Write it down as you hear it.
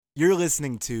You're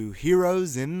listening to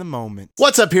Heroes in the Moment.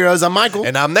 What's up, heroes? I'm Michael.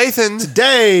 And I'm Nathan.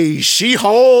 Today,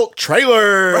 She-Hulk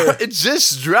trailer. It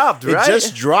just dropped, right? It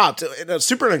just dropped.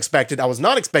 Super unexpected. I was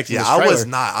not expecting this trailer. I was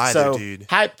not either, so, dude.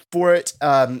 Hyped for it.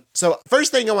 So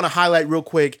first thing I want to highlight real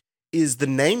quick is the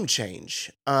name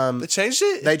change. They changed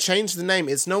it? They changed the name.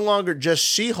 It's no longer just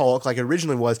She-Hulk like it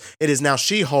originally was. It is now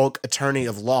She-Hulk Attorney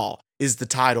of Law is the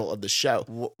title of the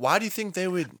show. Why do you think they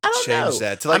would I don't change know.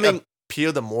 that? To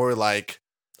appeal to more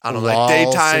I don't know, law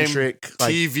daytime centric,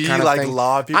 TV, kind of thing.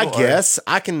 law people? I guess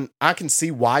I can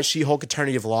see why She-Hulk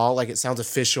Attorney of Law. Like, it sounds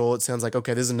official. It sounds like,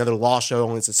 okay, this is another law show,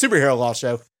 only it's a superhero law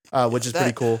show, which is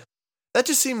pretty cool. That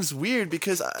just seems weird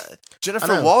because I Jennifer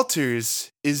know.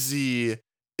 Walters is the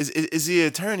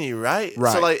attorney, right?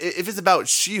 Right. So if it's about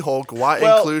She-Hulk, why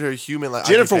include her human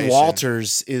Jennifer occupation?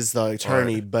 Walters is the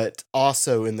attorney, but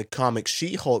also in the comics,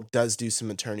 She-Hulk does do some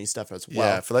attorney stuff as well.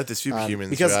 Yeah, for the superhumans,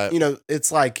 because right?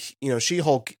 it's like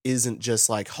She-Hulk isn't just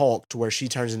like Hulk, to where she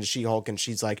turns into She-Hulk and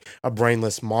she's like a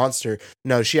brainless monster.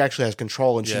 No, she actually has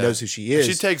control and she knows who she is.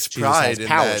 She takes just pride has in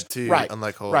powers. that too, right?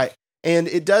 unlike Hulk. Right, and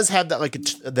it does have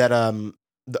that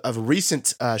of a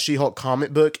recent She-Hulk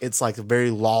comic book. It's like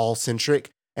very law centric.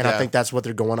 And I think that's what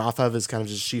they're going off of, is kind of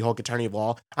just She-Hulk Attorney of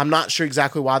Law. I'm not sure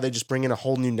exactly why they just bring in a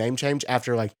whole new name change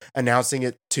after announcing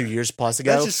it 2 years plus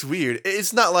ago. That's just weird.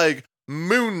 It's not like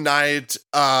Moon Knight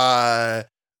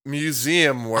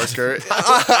museum worker.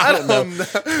 I don't know.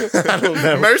 I don't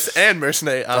know.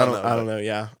 Mercenary. I don't know.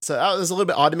 Yeah. So that was a little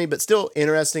bit odd to me, but still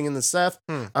interesting in the stuff.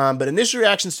 But initial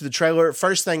reactions to the trailer.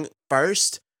 First thing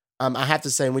first, I have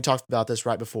to say, and we talked about this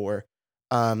right before,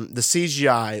 the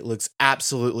CGI looks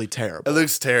absolutely terrible. It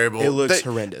looks terrible. It looks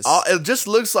horrendous. It just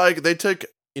looks like they took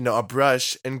a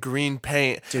brush and green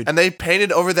paint, dude, and they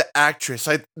painted over the actress.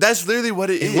 Like, that's literally what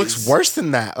it is. It looks worse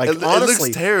than that. Like, honestly, it looks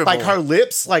terrible. Like, her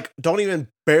lips don't even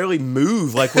barely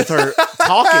move. Like, with her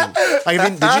talking.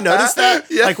 Like, did you notice that?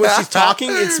 Yeah. Like, when she's talking,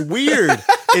 it's weird.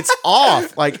 It's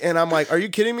off. Like, and I'm like, are you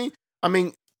kidding me? I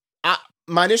mean,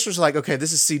 my initial was like, okay,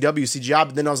 this is CW CGI,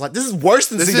 but then I was like, this is worse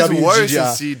than CW CGI. This is worse than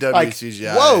CW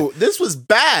CGI. Whoa, this was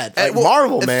bad.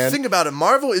 Marvel, man. Think about it.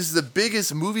 Marvel is the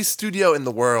biggest movie studio in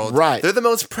the world. Right. They're the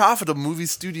most profitable movie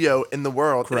studio in the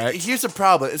world. Correct. Here's the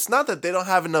problem. It's not that they don't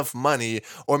have enough money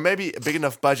or maybe a big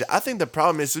enough budget. I think the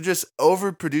problem is they're just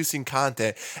overproducing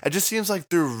content. It just seems like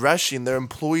they're rushing their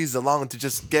employees along to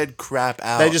just get crap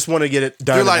out. They just want to get it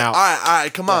done. They're like, out. all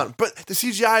right, come on. But the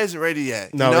CGI isn't ready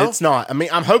yet. No, it's not. I mean,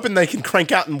 I'm hoping they can crank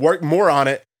out and work more on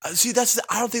it. See,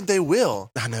 I don't think they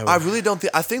will. I know. I really don't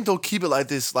think. I think they'll keep it like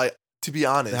this. To be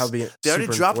honest, that would be they already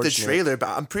dropped the trailer, but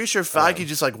I'm pretty sure Feige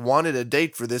just wanted a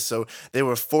date for this, so they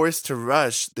were forced to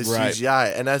rush the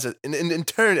CGI. And in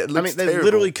turn, it looks. They terrible.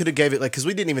 literally could have gave it because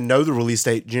we didn't even know the release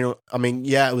date.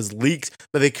 It was leaked,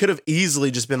 but they could have easily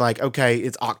just been like, okay,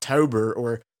 it's October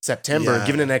or September,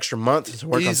 given an extra month to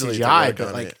work easily on CGI.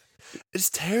 But it's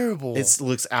terrible. It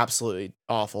looks absolutely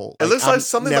awful. It looks like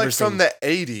something from the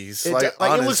 80s.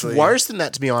 It looks worse than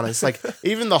that, to be honest. Like,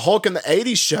 even the Hulk in the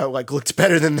 80s show looked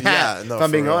better than that. Yeah, no, if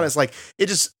I'm being real. honest.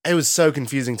 It was so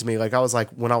confusing to me. Like, I was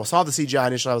like, when I saw the CGI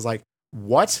initially, I was like,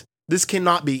 what? This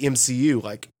cannot be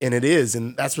MCU. And it is.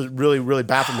 And that's what really, really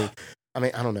baffled me. I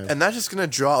mean, I don't know. And that's just going to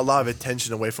draw a lot of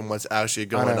attention away from what's actually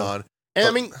going on. And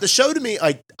I mean, the show to me,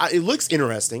 it looks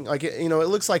interesting. It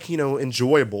looks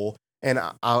enjoyable. And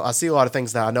I see a lot of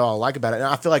things that I know I like about it. And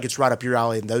I feel like it's right up your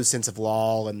alley in those sense of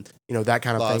law and, that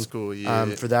kind of law thing. School, yeah.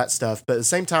 For that stuff. But at the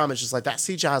same time, it's just that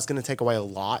CGI is going to take away a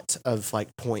lot of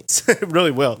points. It really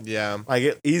will. Yeah.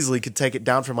 It easily could take it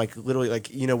down from literally,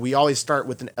 we always start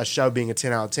with a show being a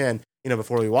 10 out of 10,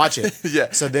 before we watch it.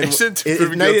 Yeah. So then it's made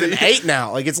it an 8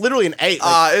 now. It's literally an 8.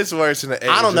 It's worse than an 8.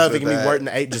 I don't know if it can be worse than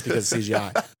an 8 just because of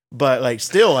CGI. But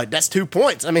still, that's 2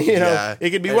 points. I mean,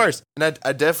 it could be worse. And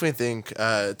I definitely think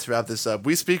to wrap this up,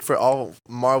 we speak for all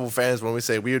Marvel fans when we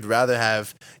say we would rather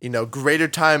have greater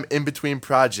time in between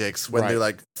projects when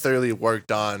they're thoroughly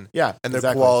worked on. Yeah, and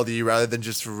their quality rather than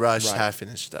just rushed half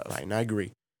finished stuff. Right, and I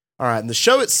agree. All right, and the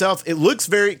show itself, it looks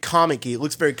very comic-y. It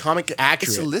looks very comic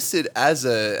accurate. It's listed as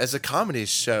a comedy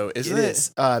show, isn't it?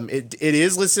 It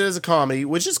is listed as a comedy,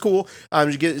 which is cool.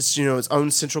 You get its own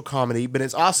central comedy, but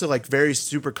it's also very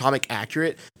super comic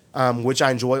accurate, which I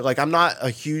enjoy. I'm not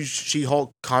a huge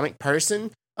She-Hulk comic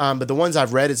person, But the ones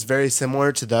I've read, it's very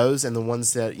similar to those, and the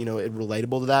ones that it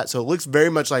relatable to that. So it looks very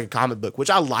much like a comic book, which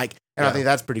I like, and I think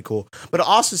that's pretty cool. But it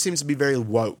also seems to be very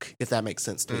woke, if that makes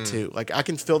sense to me too. Like I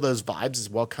can feel those vibes as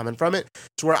well coming from it,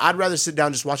 to where I'd rather sit down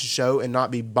and just watch a show and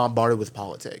not be bombarded with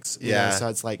politics. So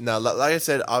it's like no, like I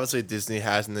said, obviously Disney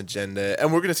has an agenda,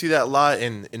 and we're gonna see that a lot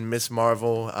in Miss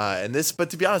Marvel and this.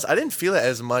 But to be honest, I didn't feel it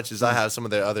as much as I have some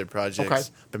of their other projects. Okay.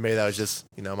 But maybe that was just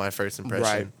my first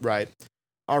impression. Right.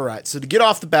 All right, so to get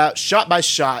off the bat, shot by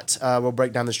shot, we'll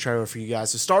break down this trailer for you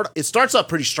guys. So it starts up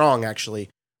pretty strong, actually,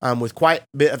 with quite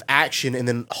a bit of action, and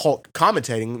then Hulk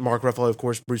commentating. Mark Ruffalo, of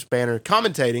course, Bruce Banner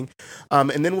commentating.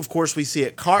 And then, of course, we see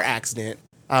a car accident,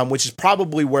 which is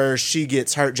probably where she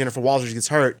gets hurt, Jennifer Walters gets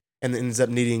hurt, and ends up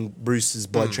needing Bruce's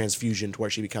blood transfusion to where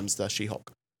she becomes the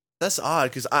She-Hulk. That's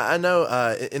odd, because I know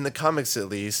in the comics, at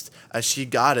least, she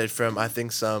got it from, I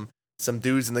think, some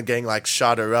dudes in the gang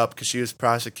shot her up because she was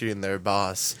prosecuting their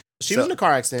boss. She was in a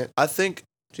car accident. I think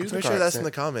She was I'm in a pretty car sure that's in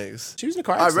accident. the comics. She was in a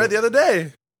car I accident. read the other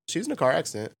day. She was in a car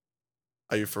accident.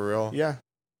 Are you for real? Yeah.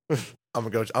 I'm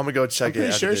gonna go check I'm pretty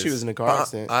it. sure she was in a car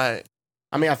accident. I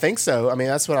think so. I mean,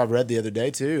 that's what I read the other day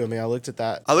too. I mean, I looked at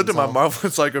that. I looked at my Marvel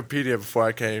Encyclopedia before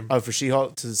I came. Oh, for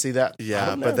She-Hulk to see that?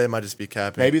 Yeah, but they might just be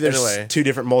capping. Maybe there's anyway. two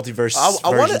different multiverse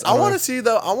I versions. want to see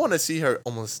though. I want to see her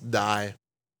almost die.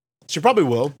 She probably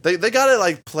will. They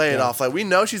gotta play it off. We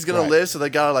know she's gonna live, so they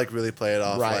gotta really play it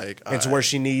off. Right. And to where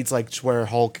she needs to where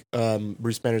Hulk,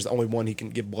 Bruce Banner's the only one he can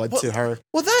give blood to her.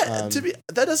 Well, that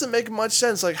doesn't make much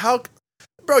sense. How,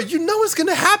 bro? You know what's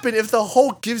gonna happen if the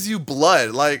Hulk gives you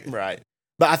blood. Right.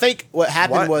 But I think what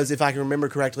happened was, if I can remember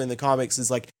correctly in the comics, is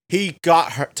he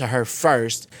got to her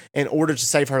first in order to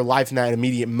save her life in that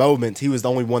immediate moment. He was the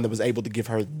only one that was able to give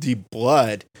her the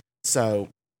blood. So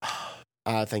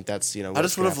I think that's I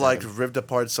just would have ripped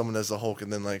apart someone as a Hulk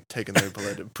and then taken their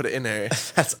blood and put it in there.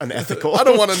 That's unethical. I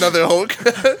don't want another Hulk.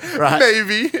 Right.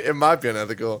 Maybe it might be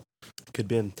unethical. Could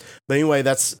be. But anyway,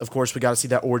 that's of course we got to see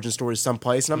that origin story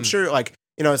someplace, and I'm sure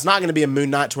it's not going to be a Moon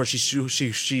Knight to where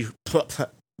she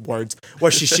words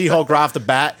where she She-Hulk right off the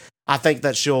bat. I think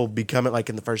that she'll be coming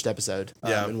in the first episode.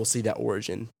 And we'll see that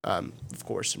origin, of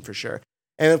course, and for sure.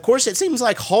 And of course, it seems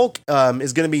like Hulk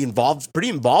is going to be pretty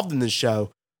involved in this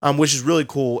show, which is really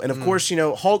cool. And of course,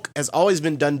 Hulk has always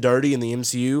been done dirty in the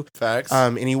MCU. Facts.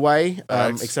 Anyway,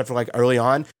 except for early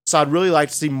on. So I'd really like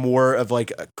to see more of a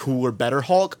cooler, better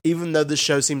Hulk, even though this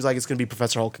show seems like it's going to be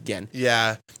Professor Hulk again.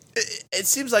 Yeah. It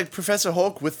seems like Professor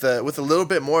Hulk with a little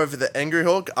bit more of the angry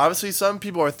Hulk. Obviously, some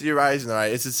people are theorizing,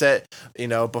 right? Is it set,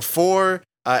 before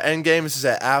Endgame? Is it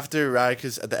set after, right?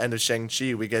 Because at the end of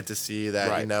Shang-Chi, we get to see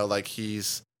that,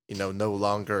 he's, no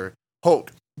longer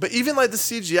Hulk. But even the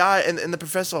CGI and the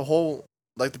Professor Hulk,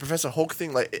 the Professor Hulk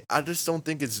thing, I just don't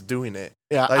think it's doing it.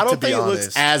 Yeah, I don't think it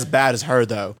looks as bad as her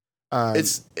though.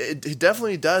 It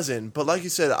definitely doesn't. But like you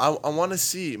said, I want to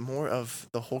see more of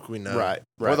the Hulk we know, right?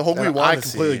 Or the Hulk we want to see.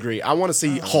 I completely agree. I want to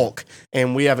see Hulk,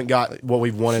 and we haven't got what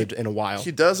we've wanted in a while.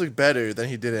 He does look better than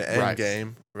he did in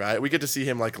Endgame, right? We get to see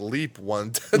him leap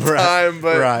one time, right.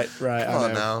 but right. Come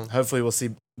on now. Hopefully, we'll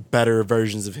see better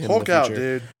versions of him. Hulk in the out,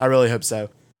 future. dude. I really hope so.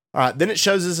 All right, then it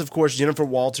shows us, of course, Jennifer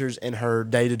Walters in her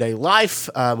day-to-day life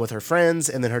with her friends,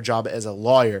 and then her job as a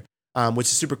lawyer, which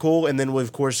is super cool. And then we,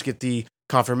 of course, get the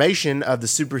confirmation of the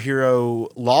superhuman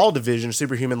law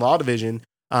division,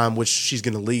 which she's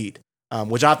going to lead.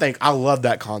 Which I love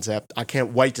that concept. I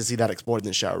can't wait to see that explored in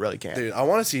the show. I really can. Dude, I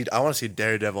want to see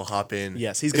Daredevil hop in.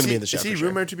 Yes, he's going to be in the show. Is he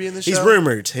rumored to be in the show? He's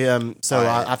rumored. So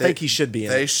I think he should be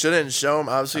in it. They shouldn't show him,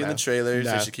 obviously, in the trailers.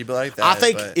 No. They should keep it like that. I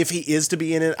think if he is to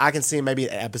be in it, I can see him maybe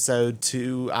in episode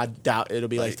 2. I doubt it'll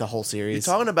be the whole series.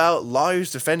 You're talking about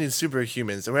lawyers defending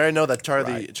superhumans. And we already know that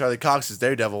Charlie Cox is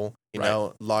Daredevil.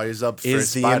 Lawyers up for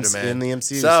Spider-Man. in the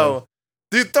MCU. So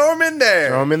dude, throw him in there.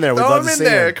 Throw him in there. We'd throw love him to in see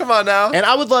there. him. Come on now. And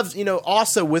I would love,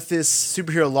 also with this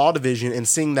superhero law division and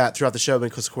seeing that throughout the show,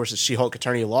 because of course it's She-Hulk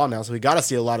Attorney of Law now, so we got to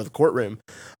see a lot of the courtroom.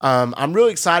 I'm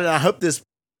really excited. I hope this.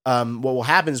 What will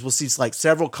happen is we'll see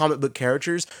several comic book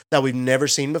characters that we've never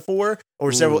seen before,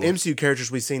 or several MCU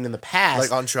characters we've seen in the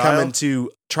past, on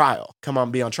trial, come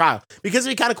on, be on trial. Because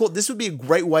it'd be kind of cool. This would be a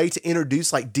great way to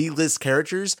introduce D-list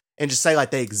characters and just say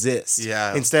they exist.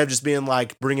 Yeah. Instead of just being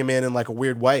bring them in a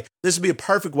weird way. This would be a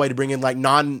perfect way to bring in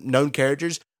non-known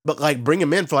characters, but bring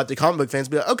them in for the comic book fans.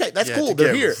 Be okay, that's cool.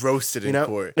 They're here. Roasted in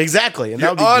court. Exactly, and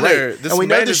Your that would be great. This and we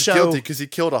man know the is show guilty because he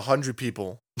killed 100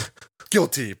 people.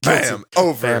 Guilty. Bam.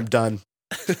 Over. Bam. Done.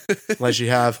 Unless you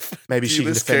have, maybe she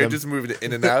can defend characters moving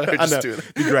in and out. I know.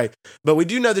 It'd be great. But we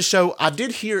do know the show. I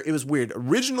did hear it was weird.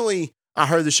 Originally, I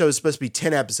heard the show was supposed to be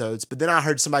 10 episodes, but then I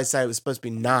heard somebody say it was supposed to be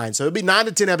 9. So it'd be 9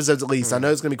 to 10 episodes at least. I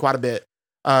know it's going to be quite a bit.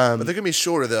 But they're gonna be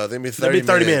shorter though. They're gonna be 30,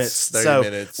 30 minutes. 30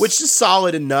 minutes. Which is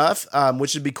solid enough,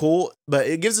 which would be cool. But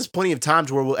it gives us plenty of time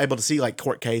to where we're able to see like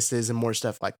court cases and more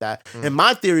stuff like that. And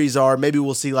my theories are maybe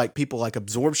we'll see like people like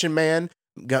Absorption Man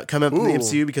come up in the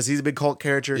MCU because he's a big Hulk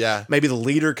character. Yeah. Maybe the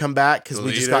Leader come back because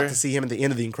we just got to see him at the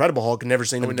end of the Incredible Hulk and never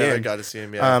seen him again. We never got to see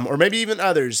him. Yeah. Or maybe even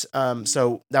others.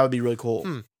 So that would be really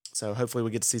cool. So hopefully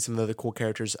we get to see some of the other cool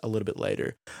characters a little bit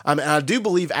later. And I do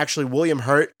believe actually William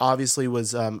Hurt obviously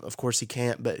was, of course he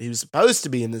can't, but he was supposed to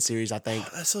be in the series, I think,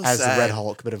 That's so as sad. the Red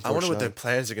Hulk. But I wonder unfortunately, what their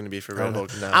plans are going to be for Red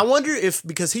Hulk now. I wonder if,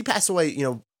 because he passed away,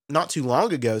 not too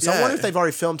long ago. So I wonder if they've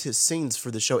already filmed his scenes for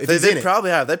the show. If they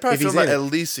probably have. They probably filmed like at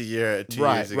least a year or 2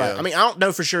 years ago. Right. I mean, I don't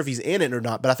know for sure if he's in it or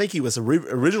not, but I think he was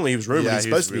originally he was rumored he's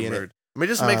supposed to be in it. I mean, it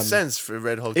just makes sense for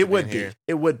Red Hulk to be in here.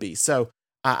 It would be. So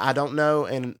I don't know.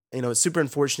 And, it's super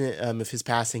unfortunate of his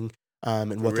passing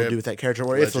and what they'll do with that character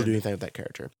or if they'll do anything with that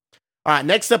character. All right.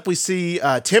 Next up, we see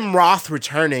Tim Roth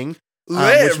returning.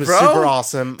 Which was super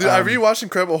awesome. Dude, I rewatched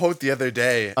Incredible Hulk the other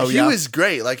day. He was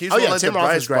great. Like, he was one of the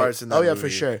brightest parts in that movie. For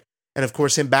sure. And of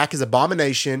course, him back as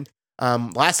Abomination.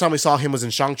 Last time we saw him was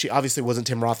in Shang-Chi. Obviously, it wasn't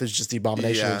Tim Roth. It was just the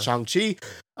Abomination in Shang-Chi.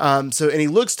 And he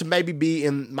looks to maybe be,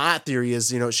 in my theory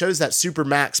is, it shows that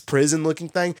Supermax prison looking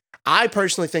thing. I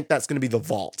personally think that's going to be the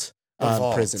Vault,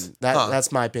 prison.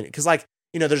 That's my opinion. Because,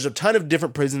 there's a ton of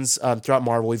different prisons throughout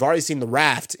Marvel. We've already seen the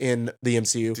Raft in the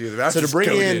MCU. Dude, the Raft so to bring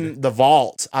in the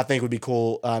Vault, I think would be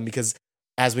cool because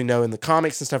as we know in the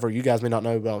comics and stuff, or you guys may not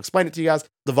know, but I'll explain it to you guys.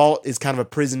 The Vault is kind of a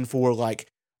prison for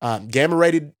gamma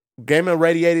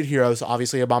radiated heroes,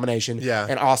 obviously Abomination,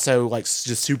 and also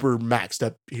just super maxed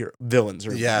up villains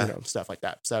or stuff like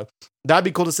that. So that'd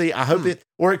be cool to see. I hope it,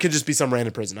 or it could just be some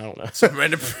random prison. I don't know. Some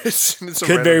random prison.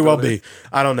 Could very well be.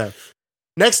 I don't know.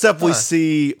 Next up, we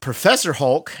see Professor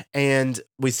Hulk, and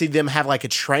we see them have a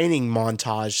training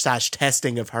montage /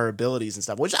 testing of her abilities and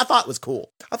stuff, which I thought was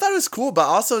cool. I thought it was cool, but I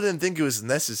also didn't think it was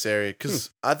necessary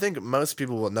because I think most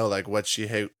people will know what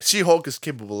She-Hulk is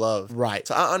capable of. Right.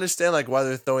 So I understand why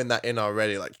they're throwing that in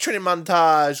already. Training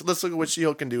montage. Let's look at what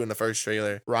She-Hulk can do in the first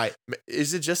trailer. Right.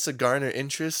 Is it just to garner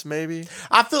interest, maybe?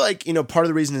 I feel like, part of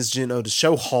the reason is, to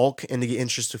show Hulk and to get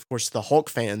interest, of course, the Hulk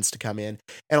fans to come in.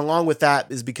 And along with that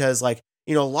is because,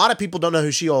 a lot of people don't know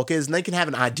who She-Hulk is, and they can have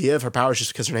an idea of her powers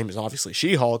just because her name is obviously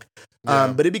She-Hulk.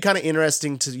 But it'd be kind of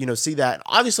interesting to, see that.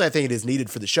 Obviously, I think it is needed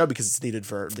for the show because it's needed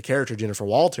for the character Jennifer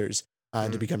Walters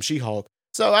to become She-Hulk.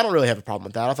 So I don't really have a problem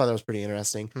with that. I thought that was pretty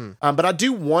interesting. But I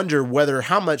do wonder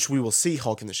how much we will see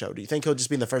Hulk in the show. Do you think he'll just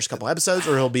be in the first couple episodes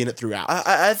or he'll be in it throughout?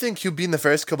 I think he'll be in the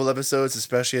first couple episodes,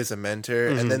 especially as a mentor.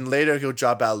 And then later he'll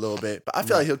drop out a little bit. But I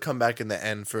feel like he'll come back in the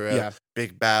end for a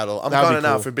big battle. I'm calling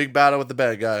out for a big battle with the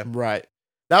bad guy. Right.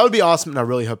 That would be awesome, and I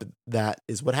really hope that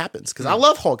is what happens because I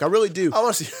love Hulk. I really do. I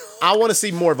want to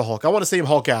see more of a Hulk. I want to see him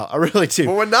Hulk out. I really do.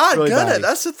 But we're not gonna.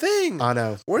 That's the thing. I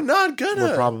know. We're not gonna.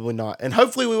 We're probably not, and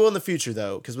hopefully we will in the future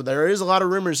though, because there is a lot of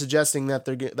rumors suggesting that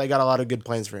they got a lot of good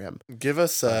plans for him. Give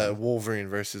us a Wolverine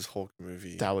versus Hulk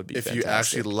movie. That would be if fantastic. You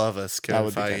actually love us, Kevin that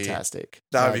would Feige. Be fantastic.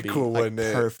 That would be cool, wouldn't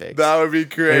it? Perfect. That would be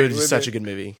great. It would be such a good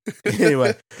movie.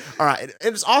 Anyway, all right.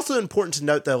 And it's also important to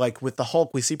note though, with the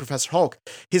Hulk, we see Professor Hulk.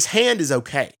 His hand is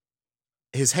okay.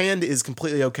 His hand is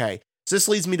completely okay. So this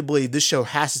leads me to believe this show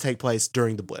has to take place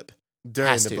during the blip.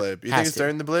 During the blip. You think it's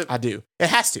during the blip? I do. It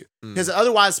has to. Because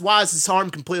otherwise, why is his arm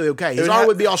completely okay? His arm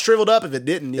would be all shriveled up if it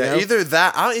didn't, you know? Either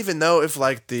that. I don't even know if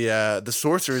the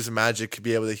sorcerer's magic could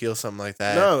be able to heal something like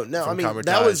that. No. I mean,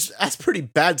 that's pretty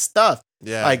bad stuff.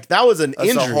 Yeah. That was an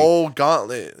injury. That's a whole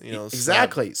gauntlet,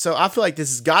 Exactly. So I feel like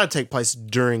this has got to take place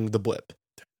during the blip.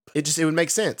 It would make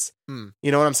sense.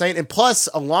 You know what I'm saying? And plus,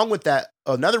 along with that,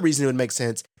 another reason it would make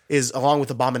sense is along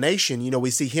with Abomination, we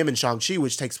see him in Shang-Chi,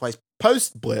 which takes place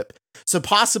post-blip. So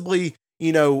possibly,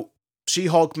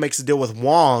 She-Hulk makes a deal with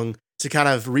Wong to kind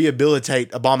of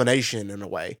rehabilitate Abomination in a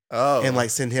way. Oh. And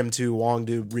send him to Wong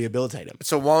to rehabilitate him.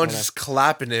 So Wong just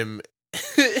clapping him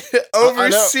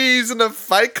overseas in a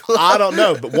fight club. I don't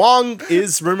know, but Wong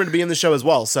is rumored to be in the show as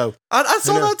well. So I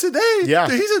saw that today. Yeah,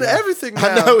 dude, he's in everything now.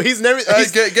 I know he's in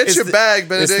everything. Get your bag,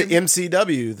 Benedict. It's the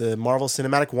MCW, the Marvel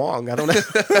Cinematic Wong. I don't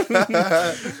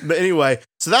know, but anyway,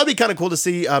 so that'd be kind of cool to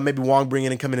see. Maybe Wong bring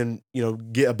in and come in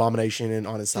and get Abomination and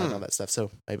on his side and all that stuff. So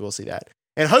maybe we'll see that.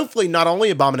 And hopefully not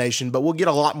only Abomination, but we'll get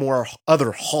a lot more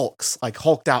other Hulks,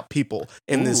 hulked out people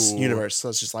in this universe. So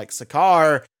it's just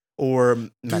Sakaar or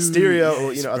Mysterio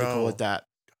or other people like that.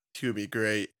 He would be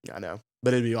great. I know,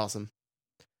 but it'd be awesome.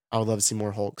 I would love to see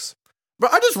more Hulks.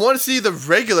 But I just want to see the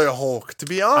regular Hulk, to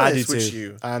be honest with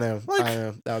you. I know.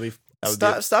 That would be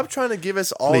stop trying to give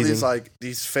us all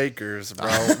these fakers,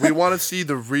 bro. We want to see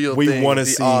the real we thing. We want to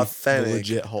see authentic, the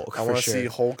legit Hulk. I want to see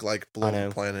Hulk blow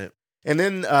the planet. And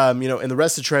then, in the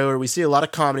rest of the trailer, we see a lot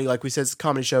of comedy. Like we said, it's a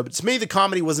comedy show. But to me, the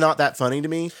comedy was not that funny to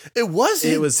me. It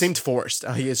wasn't. It seemed forced.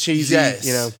 It's cheesy,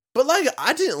 Yes. But like,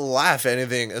 I didn't laugh at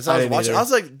anything as I was watching. either. I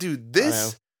was like, dude,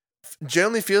 this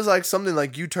generally feels like something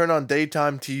like you turn on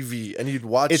daytime TV and you'd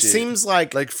watch it. It seems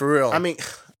like for real. I mean,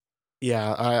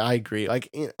 yeah, I agree. Like,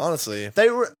 honestly, they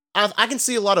were. I can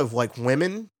see a lot of like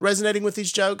women resonating with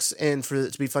these jokes and for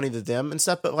it to be funny to them and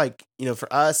stuff. But like,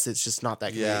 for us, it's just not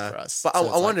that good for us. But so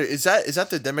I wonder, is that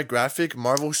the demographic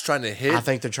Marvel's trying to hit? I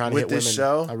think they're trying to hit this women.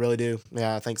 Show. I really do.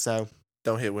 Yeah, I think so.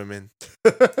 Don't hit women.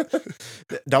 We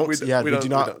do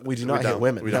not hit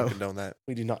women. We don't condone that.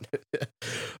 We do not. But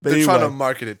they're trying to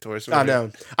market it towards. I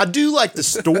know. I do like the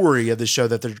story of the show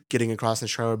that they're getting across in the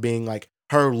trailer, being like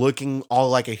her looking all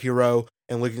like a hero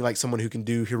and looking like someone who can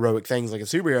do heroic things like a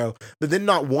superhero, but then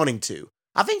not wanting to.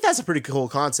 I think that's a pretty cool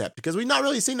concept because we've not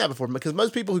really seen that before. Because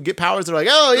most people who get powers are like,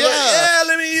 oh yeah,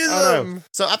 let me use them.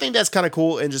 So I think that's kind of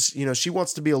cool. And just she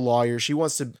wants to be a lawyer. She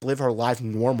wants to live her life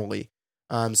normally.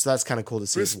 So that's kind of cool to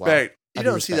see as well. Respect. You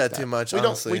don't see that too much,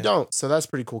 honestly. We don't. So that's a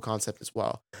pretty cool concept as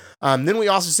well. Then we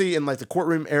also see in like the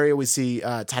courtroom area, we see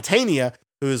Titania,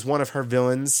 who is one of her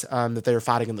villains that they were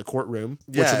fighting in the courtroom,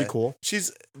 which would be cool.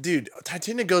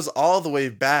 Titania goes all the way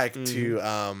back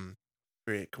to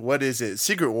what is it?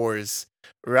 Secret Wars,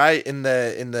 right? In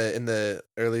the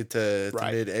early to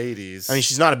mid 80s. I mean,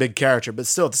 she's not a big character, but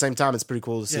still at the same time, it's pretty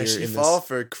cool to see her she in fall this.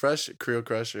 for Creel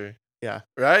Crusher. Yeah.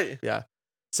 Right? Yeah.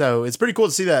 So it's pretty cool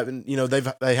to see that. And,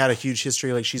 they had a huge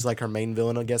history. Like she's like her main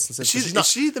villain, I guess. And she's not,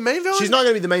 is she the main villain? She's not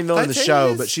going to be the main villain in the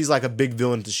show, but she's like a big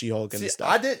villain to She-Hulk and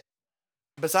stuff.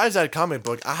 Besides that comic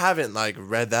book, I haven't like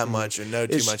read that much or know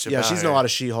too much about her. Yeah, she's in a lot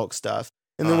of She-Hulk stuff.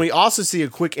 And then we also see a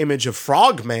quick image of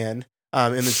Frogman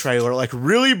in the trailer, like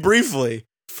really briefly.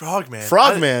 Frogman.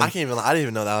 I can't even. I didn't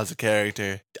even know that was a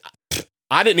character.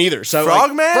 I didn't either. So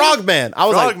Frogman. Frogman. I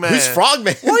was like, who's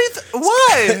Frogman?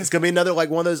 Why? It's gonna be another like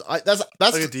one of those.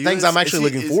 That's things I'm actually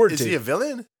looking forward to. Is he a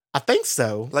villain? I think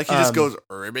so. Like he just goes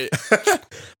ribbit.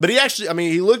 But he actually,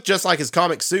 he looked just like his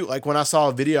comic suit. Like when I saw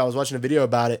a video, I was watching a video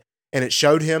about it, and it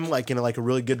showed him like in a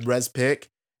really good res pic,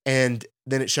 and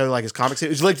then it showed like his comic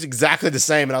suit. It looked exactly the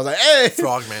same, and I was like, "Hey,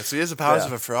 Frogman!" So he has the powers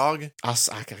of a frog. I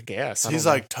guess he's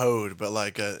like Toad, but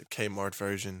like a Kmart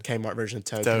version. Kmart version of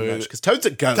Toad, because Toad's a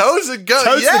goat. Toad's a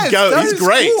goat. He's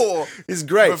great. Cool. He's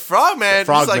great. But Frogman,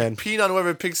 just like peeing on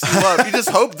whoever picks you up. You just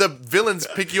hope the villains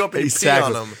pick you up and pee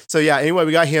on them. So yeah. Anyway,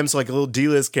 we got him. So like a little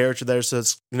D-list character there. So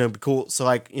it's cool. So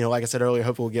like like I said earlier,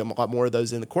 hopefully we'll get a lot more of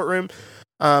those in the courtroom.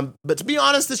 But to be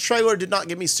honest, this trailer did not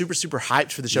get me super, super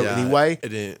hyped for the show anyway. It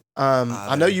didn't.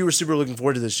 I know you were super looking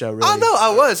forward to this show, really. Oh, no,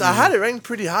 I was. I had it ranked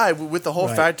pretty high with the whole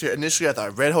factor. Initially, I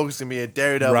thought Red Hulk was going to be a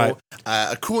Daredevil,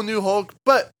 a cool new Hulk,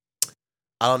 but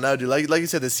I don't know, dude. Like you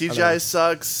said, the CGI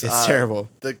sucks. It's terrible.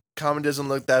 The comedy doesn't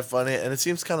look that funny, and it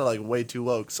seems kind of like way too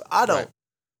woke. So I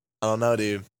don't know,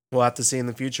 dude. We'll have to see in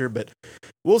the future, but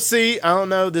we'll see. I don't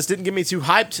know. This didn't get me too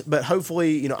hyped, but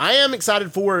hopefully, I am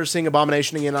excited for seeing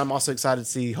Abomination again. I'm also excited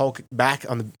to see Hulk back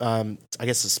on the, I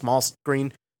guess, the small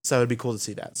screen. So it'd be cool to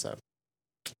see that. So,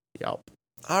 yep.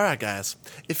 All right, guys.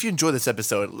 If you enjoyed this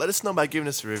episode, let us know by giving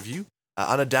us a review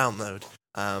on a download.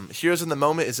 Heroes in the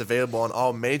Moment is available on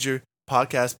all major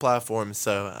podcast platforms.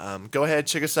 So go ahead,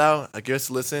 check us out. Give us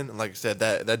a listen. And like I said,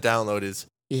 that download is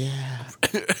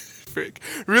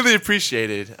really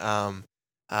appreciated.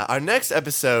 Our next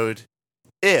episode,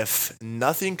 if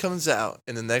nothing comes out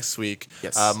in the next week,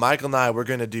 Michael and I, we're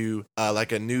going to do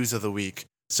like a news of the week.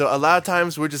 So a lot of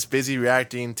times we're just busy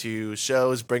reacting to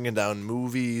shows, bringing down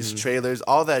movies, trailers,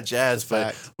 all that jazz,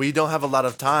 but we don't have a lot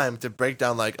of time to break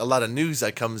down like a lot of news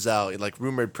that comes out, like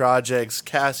rumored projects,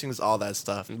 castings, all that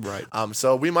stuff. Right.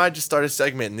 So we might just start a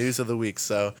segment, news of the week.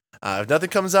 So if nothing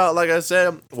comes out, like I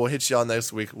said, we'll hit y'all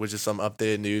next week with just some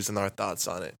updated news and our thoughts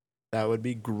on it. That would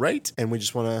be great. And we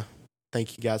just want to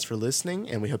thank you guys for listening,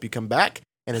 and we hope you come back.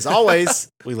 And as always,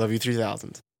 we love you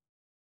 3000.